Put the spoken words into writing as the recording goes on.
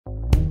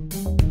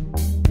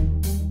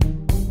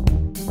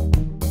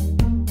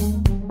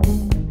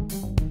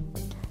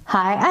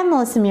Hi, I'm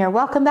Melissa Muir.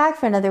 Welcome back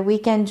for another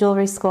weekend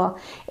jewelry school.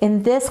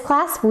 In this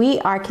class, we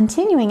are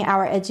continuing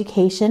our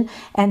education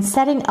and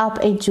setting up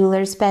a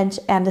jeweler's bench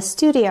and a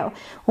studio.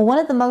 Well, one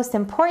of the most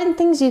important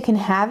things you can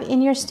have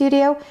in your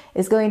studio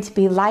is going to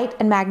be light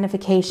and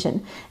magnification.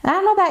 And I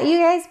don't know about you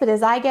guys, but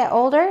as I get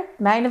older,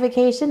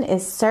 magnification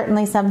is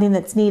certainly something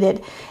that's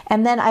needed.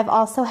 And then I've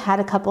also had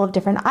a couple of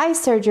different eye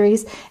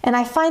surgeries, and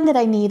I find that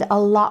I need a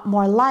lot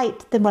more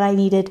light than what I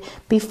needed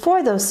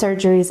before those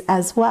surgeries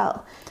as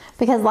well.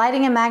 Because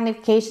lighting and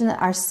magnification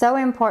are so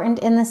important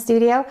in the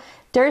studio,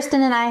 Durston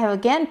and I have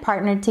again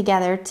partnered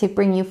together to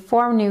bring you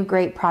 4 new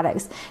great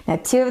products. Now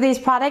 2 of these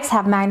products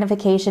have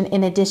magnification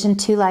in addition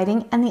to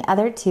lighting, and the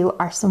other 2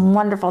 are some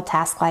wonderful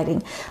task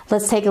lighting.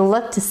 Let's take a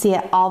look to see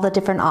all the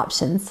different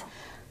options.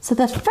 So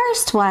the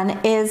first one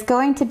is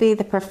going to be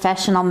the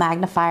professional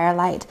magnifier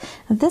light.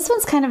 This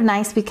one's kind of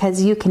nice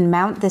because you can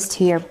mount this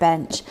to your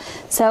bench.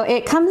 So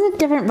it comes in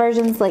different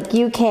versions like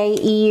UK,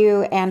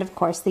 EU, and of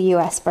course the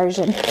US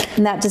version.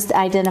 And that just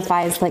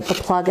identifies like the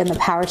plug and the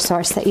power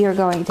source that you're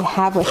going to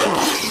have with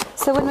that.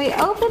 So when we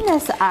open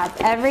this up,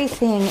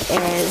 everything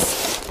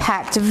is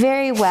packed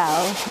very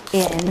well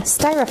in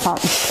styrofoam.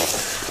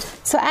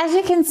 So as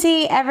you can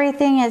see,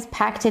 everything is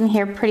packed in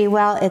here pretty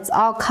well. It's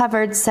all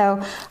covered,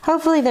 so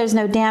hopefully there's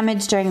no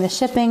damage during the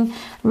shipping.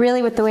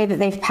 Really, with the way that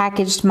they've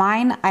packaged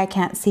mine, I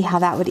can't see how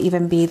that would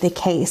even be the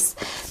case.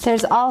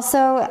 There's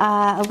also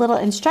a little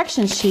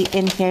instruction sheet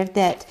in here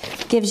that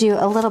gives you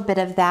a little bit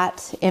of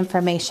that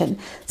information.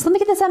 So let me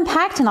get this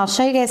unpacked and I'll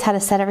show you guys how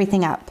to set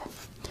everything up.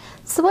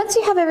 So once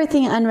you have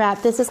everything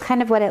unwrapped, this is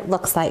kind of what it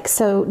looks like.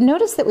 So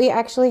notice that we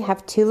actually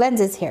have 2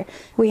 lenses here.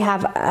 We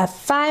have a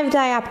 5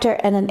 diopter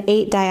and an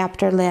 8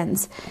 diopter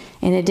lens.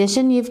 In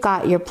addition, you've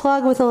got your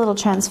plug with a little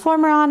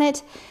transformer on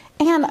it.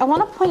 And I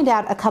want to point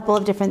out a couple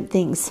of different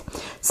things.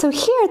 So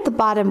here at the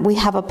bottom, we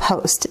have a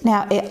post.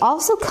 Now, it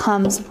also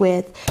comes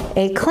with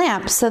a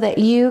clamp so that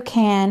you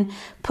can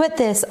put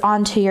this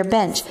onto your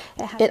bench.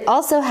 It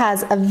also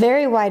has a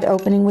very wide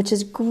opening, which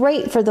is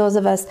great for those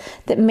of us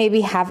that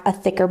maybe have a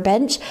thicker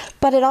bench,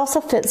 but it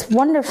also fits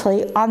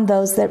wonderfully on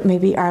those that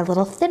maybe are a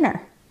little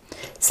thinner.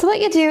 So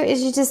what you do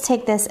is you just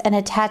take this and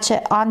attach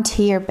it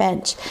onto your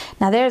bench.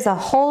 Now there's a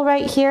hole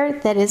right here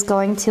that is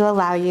going to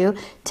allow you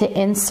to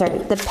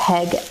insert the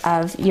peg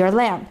of your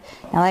lamp.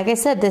 Now like I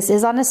said, this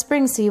is on a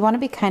spring, so you want to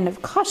be kind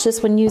of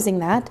cautious when using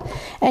that,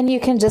 and you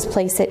can just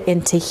place it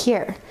into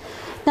here.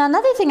 Now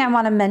another thing I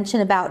want to mention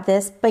about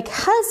this,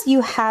 because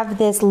you have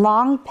this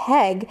long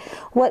peg,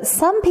 what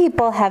some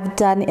people have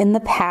done in the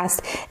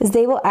past is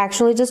they will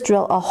actually just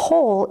drill a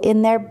hole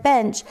in their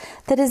bench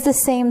that is the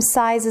same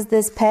size as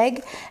this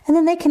peg, and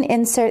then they can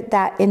insert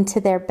that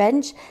into their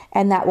bench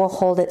and that will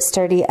hold it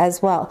sturdy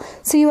as well.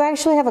 So you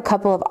actually have a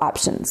couple of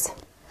options.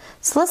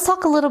 So let's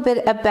talk a little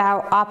bit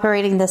about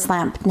operating this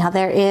lamp. Now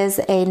there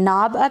is a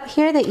knob up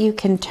here that you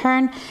can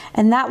turn,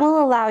 and that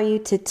will allow you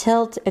to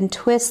tilt and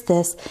twist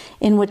this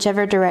in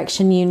whichever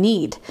direction you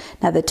need.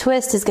 Now the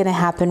twist is going to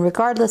happen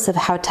regardless of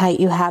how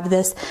tight you have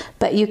this,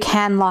 but you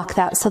can lock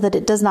that so that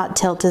it does not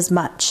tilt as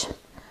much.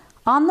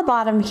 On the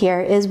bottom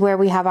here is where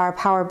we have our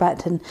power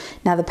button.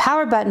 Now the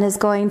power button is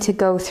going to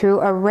go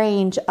through a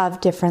range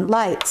of different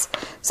lights.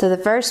 So the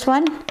first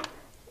one,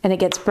 and it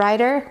gets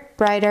brighter,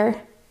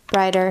 brighter,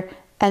 brighter,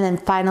 and then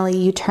finally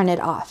you turn it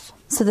off.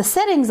 So the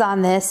settings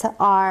on this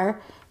are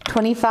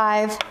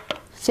 25,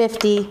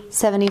 50,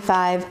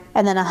 75,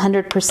 and then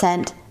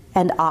 100%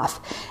 and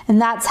off. And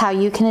that's how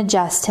you can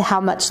adjust to how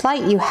much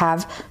light you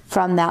have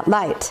from that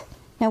light.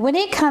 Now when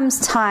it comes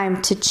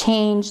time to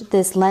change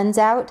this lens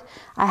out,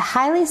 I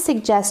highly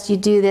suggest you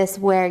do this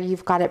where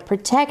you've got it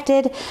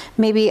protected,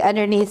 maybe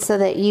underneath so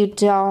that you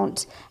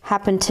don't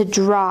happen to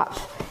drop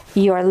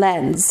your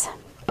lens.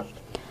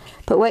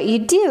 But what you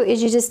do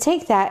is you just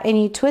take that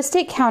and you twist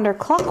it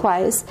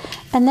counterclockwise,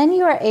 and then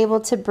you are able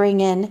to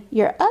bring in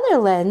your other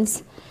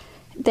lens.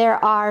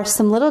 There are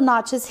some little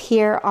notches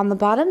here on the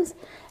bottoms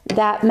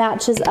that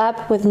matches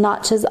up with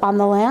notches on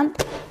the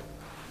lamp,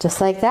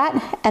 just like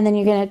that. And then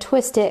you're going to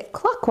twist it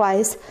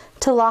clockwise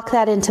to lock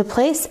that into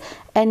place,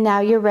 and now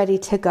you're ready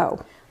to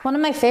go. One of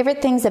my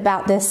favorite things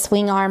about this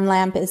swing arm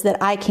lamp is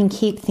that I can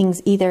keep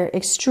things either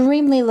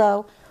extremely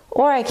low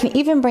or I can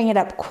even bring it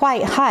up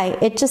quite high.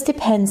 It just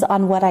depends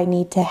on what I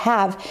need to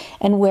have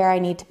and where I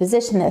need to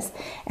position this.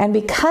 And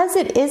because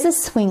it is a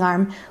swing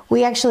arm,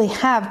 we actually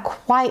have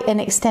quite an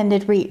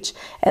extended reach,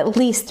 at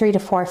least 3 to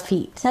 4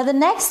 feet. Now the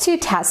next 2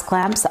 task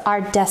lamps are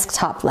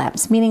desktop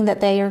lamps, meaning that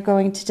they are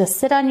going to just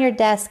sit on your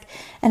desk.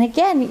 And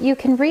again, you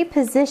can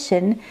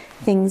reposition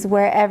things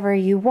wherever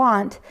you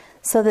want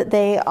so that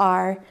they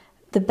are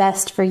the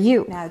best for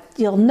you. Now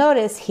you'll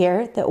notice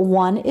here that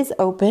one is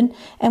open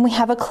and we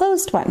have a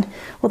closed one.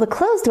 Well, the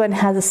closed one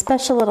has a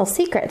special little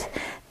secret.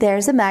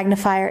 There's a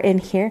magnifier in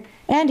here,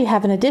 and you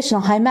have an additional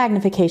high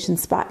magnification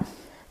spot.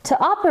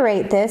 To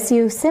operate this,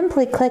 you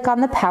simply click on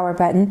the power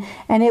button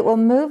and it will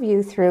move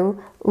you through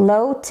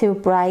low to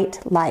bright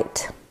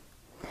light.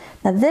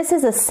 Now this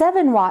is a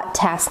 7-watt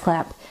task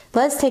lamp.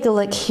 Let's take a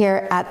look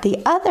here at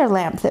the other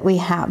lamp that we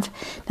have.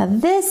 Now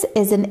this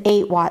is an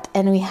 8 watt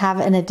and we have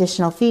an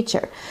additional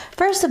feature.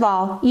 First of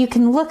all, you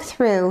can look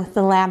through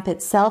the lamp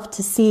itself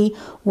to see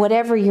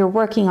whatever you're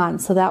working on,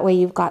 so that way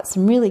you've got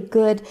some really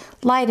good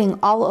lighting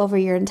all over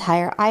your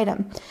entire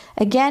item.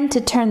 Again,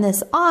 to turn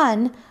this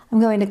on, I'm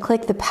going to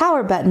click the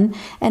power button,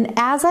 and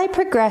as I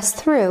progress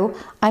through,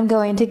 I'm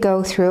going to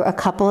go through a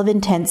couple of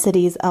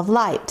intensities of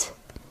light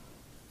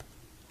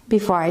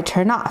before I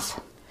turn off.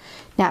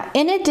 Now,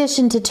 in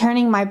addition to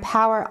turning my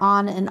power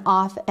on and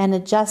off and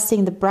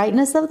adjusting the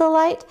brightness of the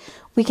light,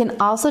 we can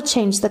also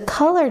change the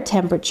color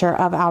temperature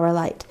of our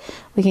light.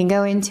 We can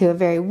go into a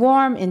very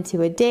warm,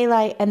 into a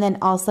daylight, and then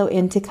also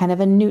into kind of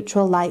a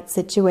neutral light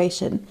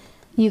situation.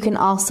 You can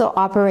also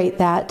operate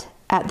that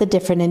at the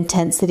different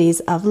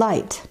intensities of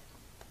light.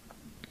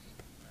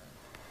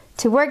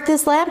 To work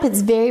this lamp,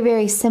 it's very,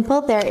 very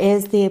simple. There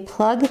is the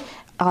plug.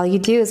 All you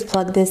do is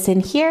plug this in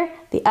here,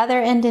 the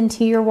other end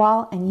into your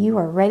wall, and you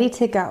are ready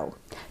to go.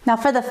 Now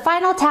for the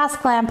final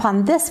task lamp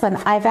on this one,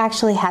 I've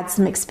actually had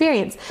some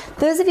experience.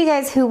 Those of you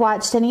guys who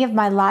watched any of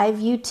my live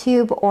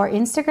YouTube or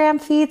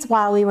Instagram feeds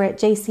while we were at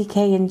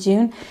JCK in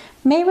June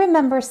may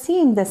remember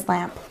seeing this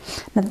lamp.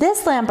 Now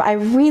this lamp I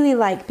really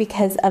like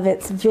because of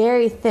its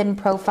very thin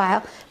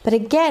profile, but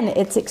again,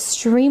 it's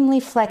extremely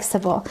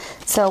flexible.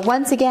 So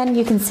once again,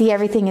 you can see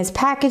everything is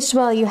packaged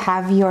well. You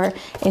have your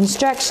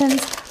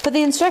instructions, but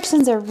the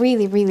instructions are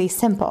really, really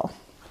simple.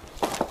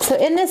 So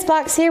in this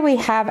box here, we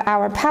have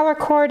our power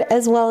cord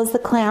as well as the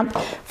clamp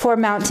for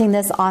mounting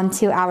this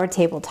onto our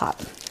tabletop.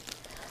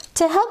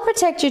 To help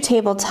protect your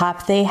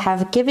tabletop, they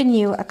have given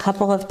you a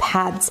couple of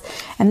pads,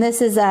 and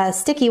this is a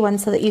sticky one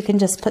so that you can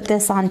just put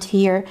this on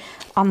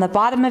the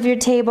bottom of your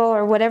table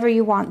or whatever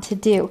you want to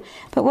do.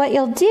 But what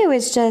you'll do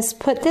is just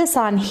put this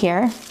on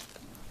here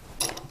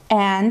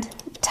and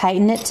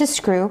tighten it to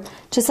screw,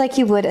 just like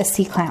you would a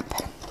C-clamp.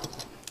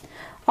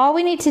 All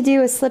we need to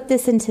do is slip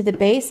this into the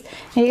base.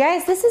 Now you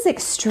guys, this is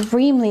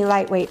extremely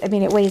lightweight. I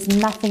mean, it weighs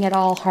nothing at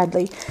all,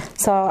 hardly.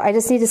 So I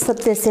just need to slip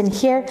this in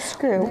here,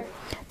 screw.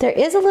 There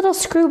is a little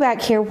screw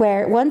back here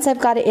where once I've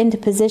got it into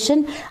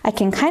position, I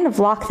can kind of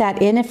lock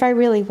that in if I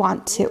really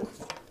want to.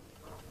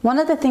 One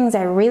of the things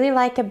I really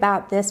like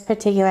about this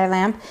particular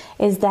lamp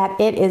is that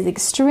it is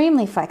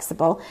extremely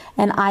flexible,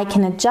 and I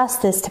can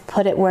adjust this to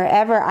put it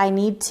wherever I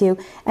need to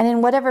and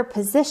in whatever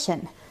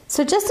position.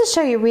 So just to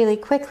show you really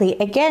quickly,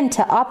 again,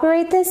 to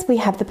operate this, we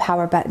have the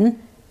power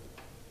button,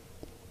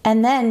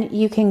 and then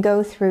you can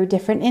go through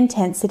different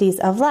intensities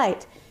of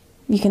light.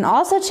 You can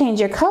also change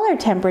your color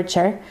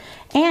temperature,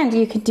 and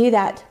you can do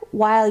that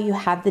while you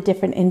have the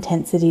different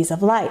intensities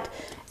of light.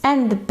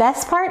 And the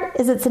best part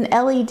is it's an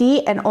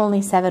LED and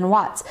only 7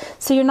 watts,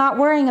 so you're not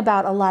worrying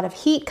about a lot of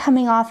heat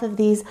coming off of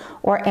these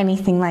or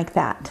anything like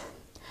that.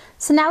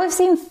 So now we've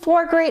seen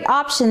 4 great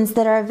options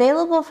that are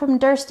available from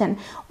Durston.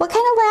 What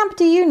kind of lamp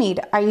do you need?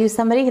 Are you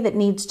somebody that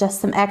needs just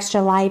some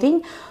extra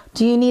lighting?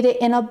 Do you need it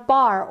in a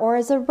bar or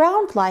is a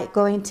round light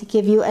going to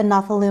give you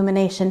enough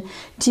illumination?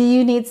 Do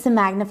you need some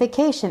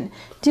magnification?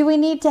 Do we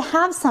need to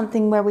have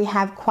something where we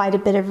have quite a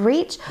bit of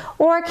reach,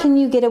 or can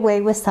you get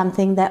away with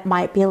something that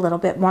might be a little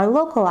bit more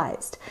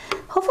localized?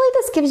 Hopefully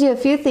this gives you a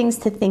few things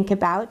to think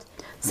about.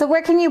 So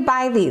where can you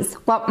buy these?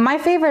 Well, my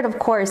favorite, of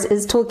course,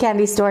 is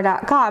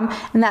toolcandystore.com,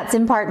 and that's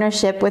in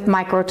partnership with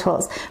Micro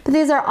Tools. But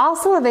these are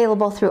also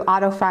available through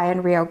AutoFry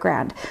in Rio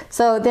Grande.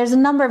 So there's a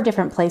number of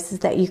different places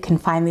that you can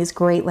find these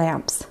great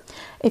lamps.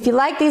 If you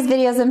like these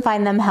videos and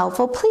find them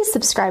helpful, please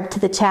subscribe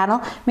to the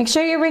channel. Make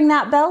sure you ring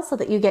that bell so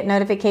that you get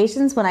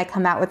notifications when I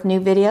come out with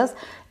new videos.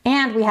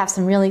 And we have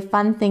some really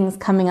fun things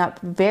coming up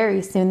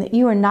very soon that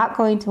you are not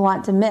going to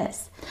want to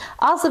miss.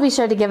 Also be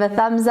sure to give a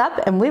thumbs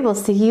up, and we will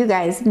see you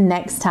guys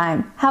next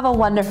time. Have a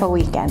wonderful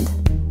weekend.